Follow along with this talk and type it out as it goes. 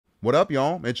What up,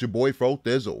 y'all? It's your boy Fro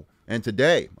Thizzle, and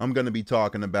today I'm going to be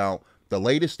talking about the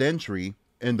latest entry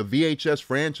in the VHS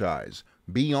franchise,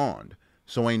 Beyond.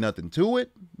 So ain't nothing to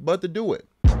it but to do it.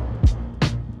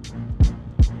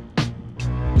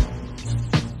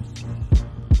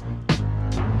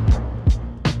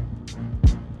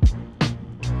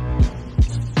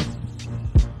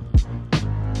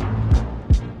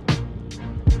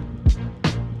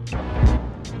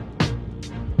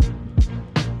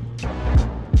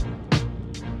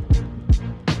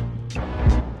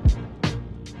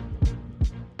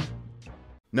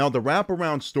 Now, the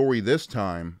wraparound story this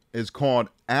time is called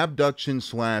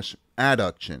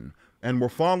Abduction/Adduction, and we're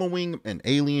following an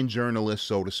alien journalist,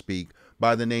 so to speak,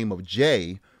 by the name of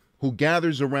Jay, who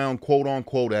gathers around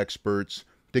quote-unquote experts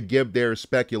to give their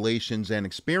speculations and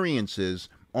experiences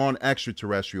on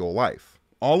extraterrestrial life.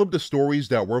 All of the stories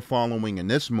that we're following in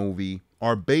this movie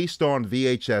are based on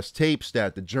VHS tapes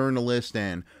that the journalist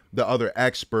and the other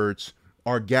experts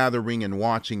are gathering and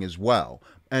watching as well,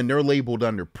 and they're labeled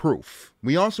under proof.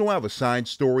 We also have a side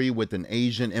story with an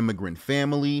Asian immigrant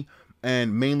family,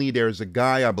 and mainly there's a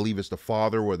guy, I believe it's the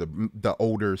father or the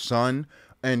older son,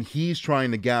 and he's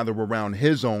trying to gather around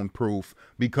his own proof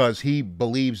because he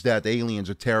believes that the aliens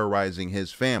are terrorizing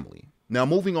his family. Now,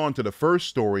 moving on to the first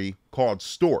story called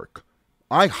Stork.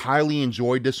 I highly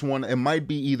enjoyed this one. It might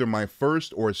be either my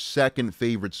first or second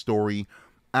favorite story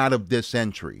out of this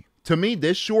entry. To me,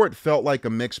 this short felt like a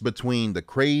mix between The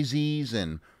Crazies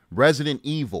and Resident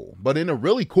Evil, but in a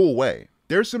really cool way.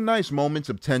 There's some nice moments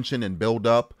of tension and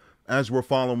build-up as we're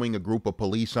following a group of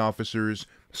police officers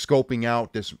scoping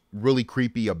out this really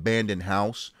creepy abandoned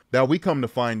house that we come to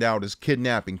find out is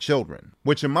kidnapping children,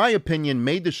 which in my opinion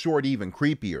made the short even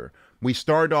creepier. We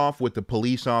start off with the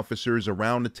police officers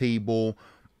around the table,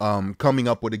 coming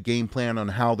up with a game plan on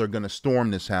how they're going to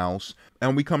storm this house.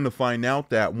 And we come to find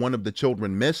out that one of the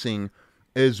children missing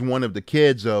is one of the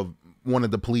kids of one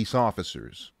of the police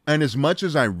officers. And as much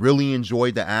as I really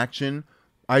enjoyed the action,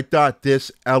 I thought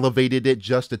this elevated it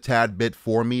just a tad bit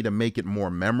for me to make it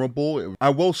more memorable. I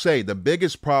will say the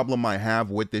biggest problem I have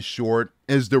with this short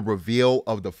is the reveal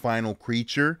of the final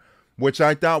creature, which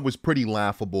I thought was pretty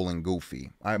laughable and goofy,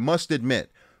 I must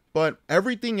admit. But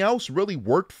everything else really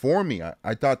worked for me.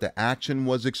 I thought the action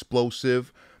was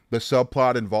explosive. The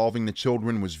subplot involving the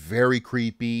children was very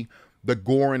creepy. The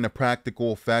gore and the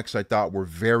practical effects I thought were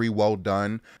very well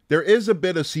done. There is a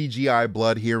bit of CGI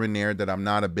blood here and there that I'm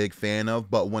not a big fan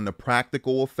of, but when the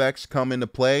practical effects come into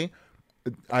play,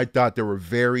 I thought they were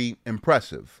very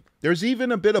impressive. There's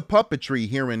even a bit of puppetry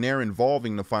here and there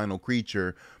involving the final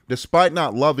creature. Despite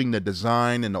not loving the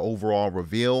design and the overall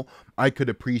reveal, I could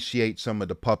appreciate some of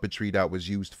the puppetry that was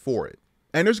used for it.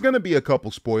 And there's going to be a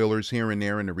couple spoilers here and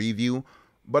there in the review,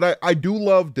 but I do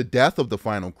love the death of the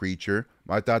final creature.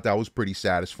 I thought that was pretty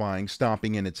satisfying,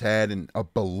 stomping in its head and a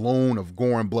balloon of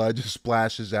gore and blood just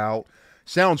splashes out.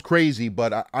 Sounds crazy,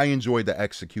 but I enjoyed the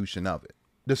execution of it.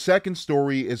 The second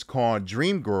story is called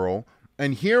Dream Girl,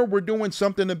 and here we're doing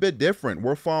something a bit different.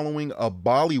 We're following a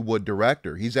Bollywood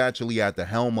director. He's actually at the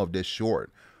helm of this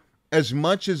short. As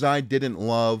much as I didn't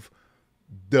love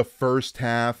the first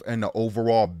half and the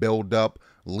overall build-up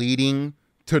leading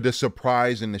to the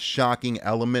surprise and the shocking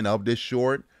element of this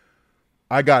short,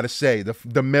 I gotta say,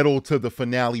 the middle to the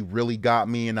finale really got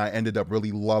me, and I ended up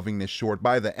really loving this short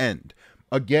by the end.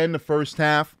 Again, the first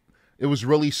half, it was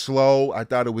really slow. I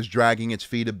thought it was dragging its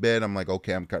feet a bit. I'm like,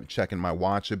 okay, I'm kind of checking my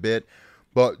watch a bit.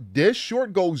 But this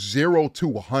short goes 0 to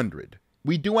 100.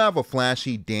 We do have a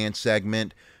flashy dance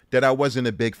segment that I wasn't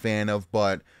a big fan of,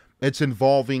 but it's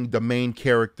involving the main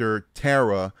character,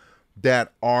 Tara,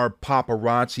 that our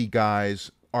paparazzi guys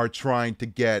are trying to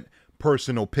get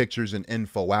personal pictures and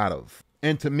info out of.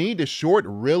 And to me, the short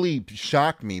really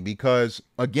shocked me because,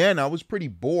 again, I was pretty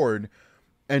bored.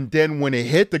 And then when it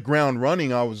hit the ground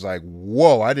running, I was like,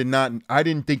 whoa, I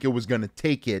didn't think it was going to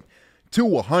take it to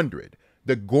 100.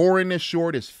 The gore in this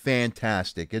short is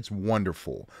fantastic. It's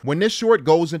wonderful. When this short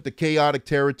goes into chaotic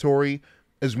territory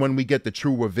is when we get the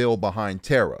true reveal behind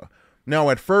Tara.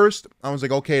 Now, at first, I was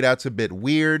like, okay, that's a bit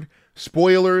weird.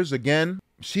 Spoilers, again.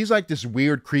 She's like this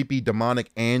weird, creepy,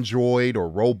 demonic android or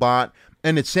robot,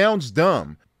 and it sounds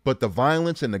dumb, but the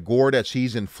violence and the gore that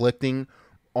she's inflicting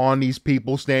on these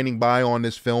people standing by on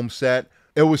this film set,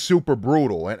 it was super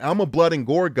brutal. And I'm a blood and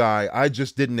gore guy. I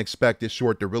just didn't expect this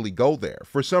short to really go there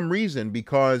for some reason,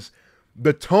 because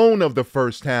the tone of the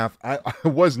first half, I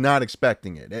was not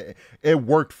expecting it. It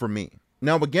worked for me.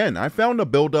 Now, again, I found the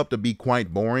build-up to be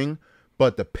quite boring,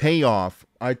 but the payoff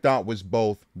I thought was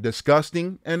both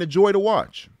disgusting and a joy to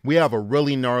watch. We have a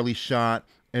really gnarly shot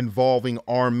involving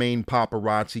our main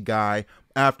paparazzi guy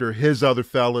after his other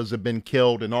fellas have been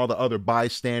killed and all the other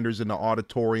bystanders in the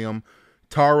auditorium.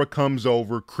 Tara comes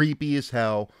over, creepy as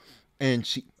hell, and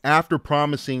she, after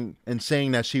promising and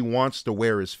saying that she wants to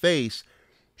wear his face,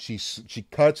 she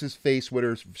cuts his face with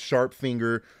her sharp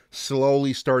finger,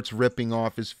 slowly starts ripping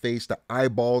off his face. The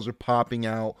eyeballs are popping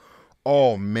out.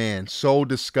 Oh man, so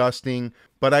disgusting.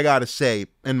 But I gotta say,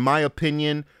 in my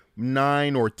opinion,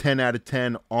 9 or 10 out of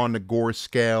 10 on the gore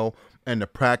scale, and the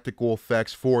practical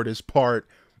effects for this part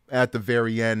at the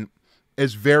very end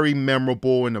is very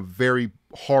memorable in a very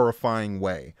horrifying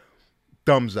way.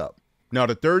 Thumbs up. Now,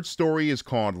 the third story is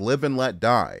called Live and Let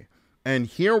Die. And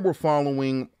here we're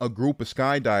following a group of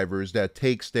skydivers that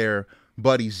takes their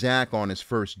buddy Zach on his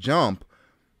first jump.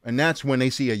 And that's when they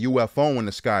see a UFO in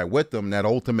the sky with them that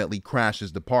ultimately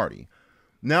crashes the party.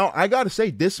 Now, I gotta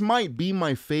say, this might be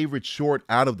my favorite short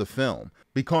out of the film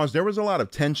because there was a lot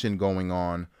of tension going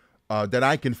on that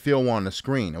I can feel on the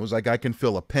screen. It was like I can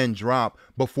feel a pin drop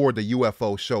before the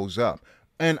UFO shows up.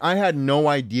 And I had no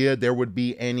idea there would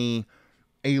be any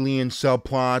alien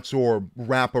subplots or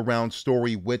wraparound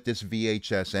story with this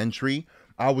VHS entry.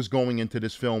 I was going into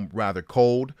this film rather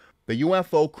cold. The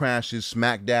UFO crashes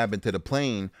smack dab into the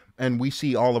plane, and we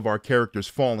see all of our characters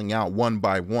falling out one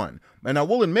by one. And I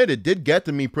will admit, it did get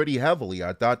to me pretty heavily.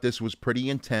 I thought this was pretty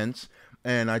intense,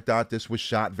 and I thought this was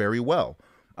shot very well.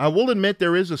 I will admit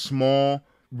there is a small,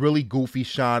 really goofy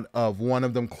shot of one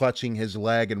of them clutching his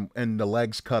leg and the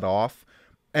leg's cut off,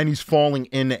 and he's falling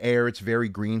in the air. It's very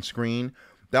green screen.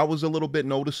 That was a little bit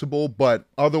noticeable, but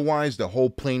otherwise the whole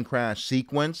plane crash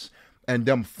sequence and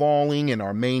them falling and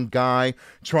our main guy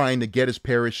trying to get his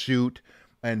parachute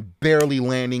and barely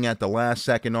landing at the last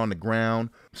second on the ground.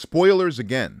 Spoilers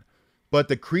again, but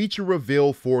the creature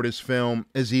reveal for this film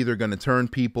is either going to turn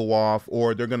people off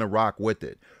or they're going to rock with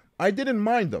it. I didn't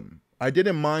mind them. I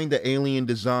didn't mind the alien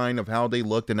design of how they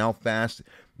looked and how fast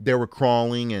they were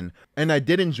crawling, and I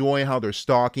did enjoy how they're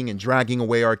stalking and dragging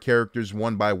away our characters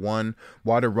one by one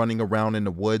while they're running around in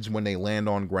the woods when they land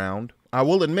on ground. I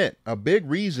will admit, a big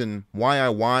reason why I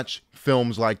watch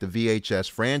films like the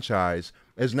VHS franchise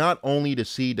is not only to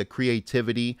see the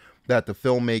creativity that the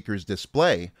filmmakers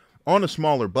display on a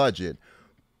smaller budget,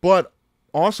 but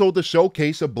also the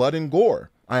showcase of blood and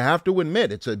gore. I have to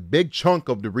admit, it's a big chunk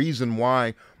of the reason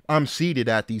why I'm seated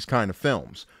at these kind of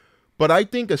films. But I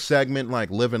think a segment like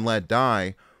Live and Let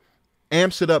Die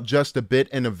amps it up just a bit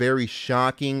in a very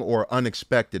shocking or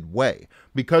unexpected way,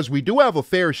 because we do have a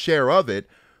fair share of it.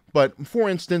 But for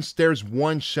instance, there's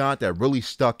one shot that really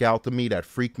stuck out to me that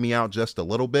freaked me out just a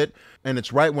little bit, and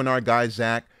it's right when our guy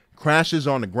Zach crashes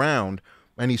on the ground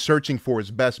and he's searching for his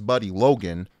best buddy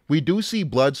Logan. We do see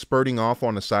blood spurting off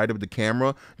on the side of the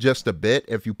camera just a bit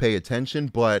if you pay attention,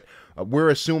 but we're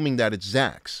assuming that it's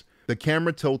Zach's. The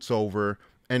camera tilts over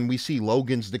and we see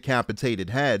Logan's decapitated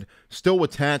head still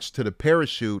attached to the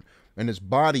parachute, and his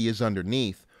body is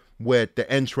underneath with the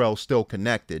entrails still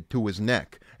connected to his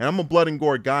neck. And I'm a blood and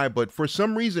gore guy, but for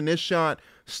some reason this shot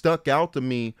stuck out to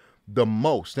me the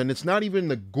most. And it's not even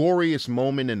the goriest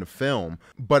moment in the film,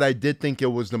 but I did think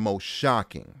it was the most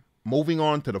shocking. Moving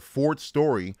on to the fourth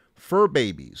story, Fur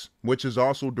Babies, which is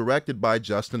also directed by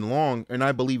Justin Long and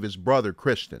I believe his brother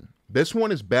Christian. This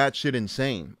one is batshit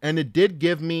insane, and it did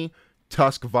give me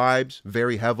Tusk vibes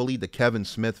very heavily, the Kevin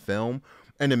Smith film,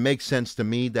 and it makes sense to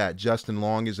me that Justin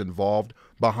Long is involved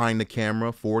behind the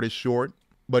camera for this short.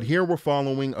 But here we're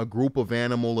following a group of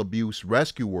animal abuse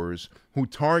rescuers who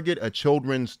target a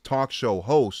children's talk show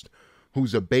host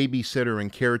who's a babysitter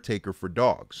and caretaker for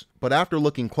dogs. But after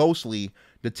looking closely,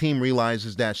 the team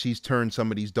realizes that she's turned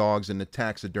some of these dogs into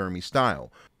taxidermy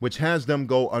style, which has them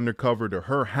go undercover to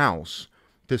her house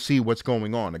to see what's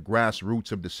going on, the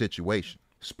grassroots of the situation.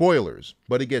 Spoilers,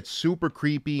 but it gets super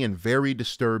creepy and very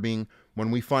disturbing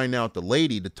when we find out the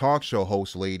lady, the talk show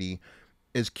host lady,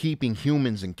 is keeping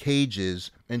humans in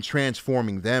cages and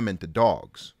transforming them into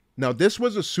dogs. Now, this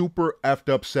was a super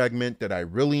effed up segment that I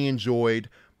really enjoyed,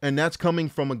 and that's coming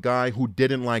from a guy who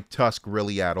didn't like Tusk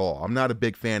really at all. I'm not a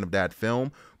big fan of that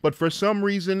film, but for some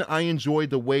reason, I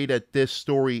enjoyed the way that this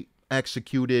story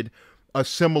executed a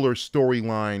similar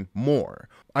storyline more.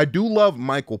 I do love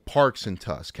Michael Parks in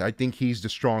Tusk. I think he's the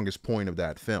strongest point of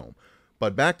that film.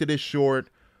 But back to this short,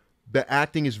 the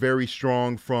acting is very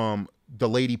strong from the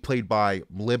lady played by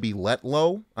Libby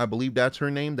Letlow. I believe that's her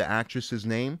name, the actress's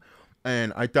name.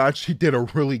 And I thought she did a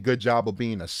really good job of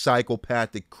being a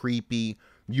psychopathic, creepy,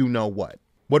 you-know-what.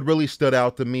 What really stood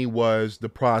out to me was the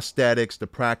prosthetics, the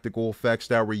practical effects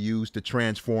that were used to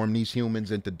transform these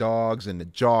humans into dogs, and the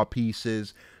jaw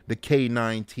pieces, the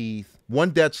canine teeth.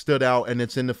 One that stood out, and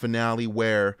it's in the finale,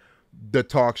 where the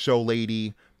talk show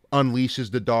lady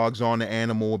unleashes the dogs on the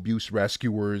animal abuse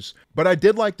rescuers. But I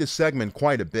did like this segment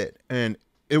quite a bit, and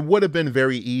it would have been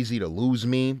very easy to lose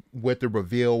me with the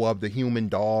reveal of the human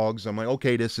dogs. I'm like,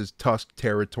 okay, this is Tusk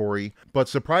territory. But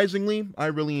surprisingly, I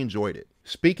really enjoyed it.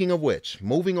 Speaking of which,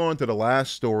 moving on to the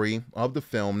last story of the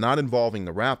film, not involving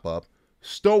the wrap-up,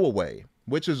 Stowaway,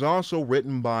 which is also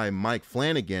written by Mike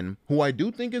Flanagan, who I do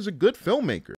think is a good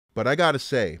filmmaker. But I gotta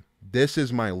say, this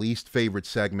is my least favorite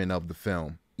segment of the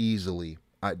film, easily.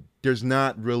 There's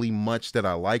not really much that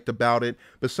I liked about it,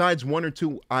 besides one or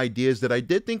two ideas that I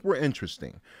did think were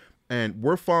interesting. And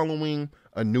we're following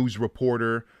a news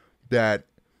reporter that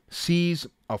sees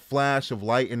a flash of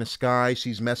light in the sky.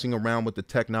 She's messing around with the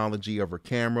technology of her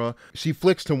camera. She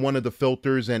flicks to one of the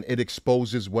filters and it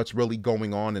exposes what's really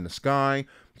going on in the sky.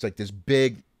 It's like this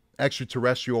big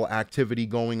extraterrestrial activity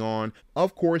going on.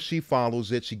 Of course, she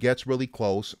follows it. She gets really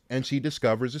close and she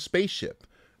discovers a spaceship.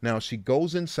 Now, she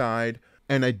goes inside.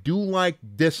 And I do like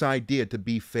this idea, to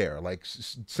be fair. Like,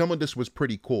 some of this was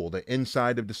pretty cool. The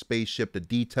inside of the spaceship, the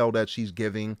detail that she's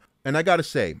giving. And I gotta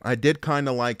say, I did kind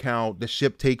of like how the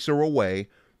ship takes her away.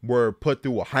 We're put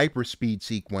through a hyperspeed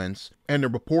sequence. And the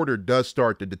reporter does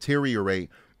start to deteriorate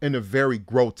in a very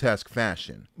grotesque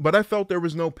fashion. But I felt there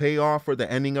was no payoff for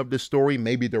the ending of this story.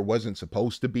 Maybe there wasn't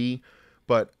supposed to be.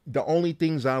 But the only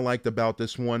things I liked about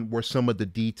this one were some of the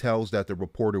details that the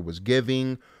reporter was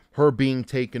giving. Her being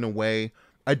taken away.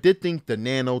 I did think the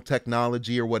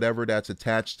nanotechnology or whatever that's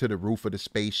attached to the roof of the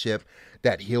spaceship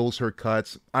that heals her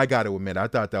cuts, I got to admit, I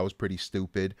thought that was pretty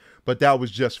stupid, but that was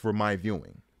just for my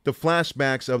viewing. The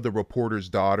flashbacks of the reporter's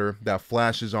daughter that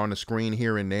flashes on the screen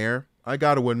here and there, I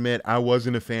got to admit I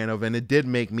wasn't a fan of, and it did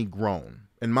make me groan.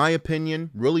 In my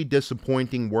opinion, really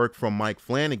disappointing work from Mike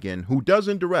Flanagan, who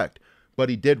doesn't direct, but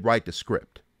he did write the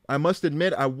script. I must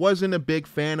admit, I wasn't a big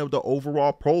fan of the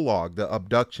overall prologue, the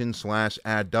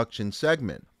abduction/adduction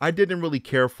segment. I didn't really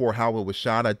care for how it was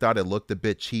shot. I thought it looked a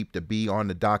bit cheap to be on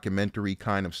the documentary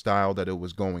kind of style that it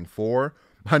was going for.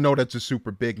 I know that's a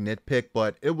super big nitpick,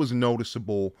 but it was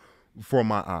noticeable for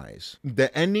my eyes.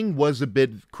 The ending was a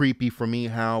bit creepy for me,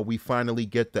 how we finally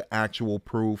get the actual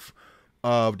proof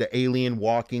of the alien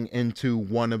walking into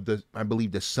one of the, I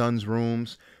believe, the son's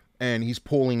rooms, and he's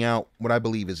pulling out what I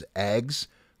believe is eggs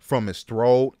from his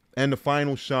throat, and the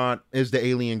final shot is the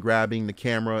alien grabbing the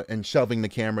camera and shoving the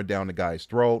camera down the guy's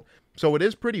throat. So it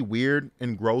is pretty weird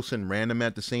and gross and random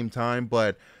at the same time,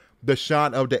 but the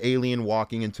shot of the alien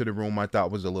walking into the room I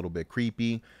thought was a little bit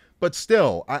creepy. But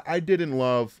still, I didn't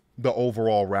love the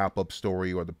overall wrap-up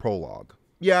story or the prologue.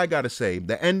 Yeah, I gotta say,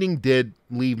 the ending did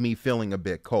leave me feeling a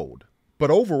bit cold. But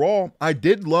overall, I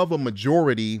did love a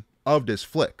majority of this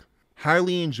flick.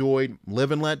 Highly enjoyed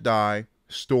Live and Let Die,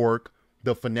 Stork,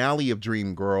 the finale of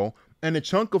Dream Girl, and a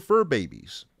chunk of Fur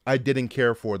Babies. I didn't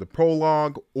care for the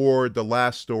prologue or the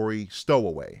last story,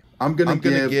 Stowaway. I'm gonna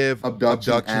give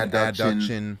Abduction,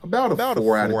 Adduction about a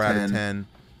 4 out of 10.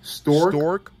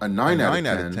 Stork, a 9 out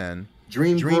of 10.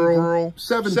 Dream Girl,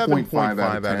 7.5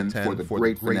 out of 10 for the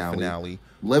great finale.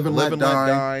 Live and Let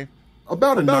Die,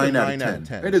 about a 9 out of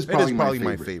 10. It is probably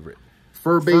my favorite.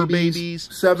 Fur Babies,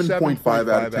 7.5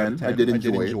 out of 10. I did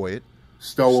enjoy it.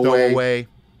 Stowaway,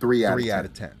 3 out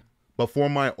of 10. But for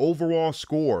my overall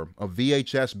score of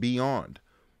VHS Beyond,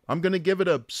 I'm going to give it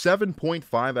a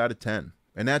 7.5 out of 10.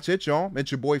 And that's it, y'all.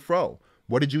 It's your boy Fro.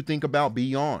 What did you think about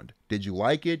Beyond? Did you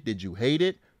like it? Did you hate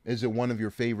it? Is it one of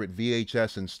your favorite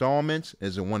VHS installments?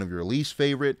 Is it one of your least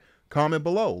favorite? Comment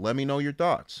below. Let me know your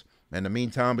thoughts. In the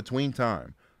meantime, between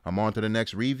time, I'm on to the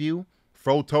next review.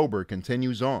 Frotober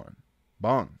continues on.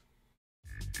 Bong.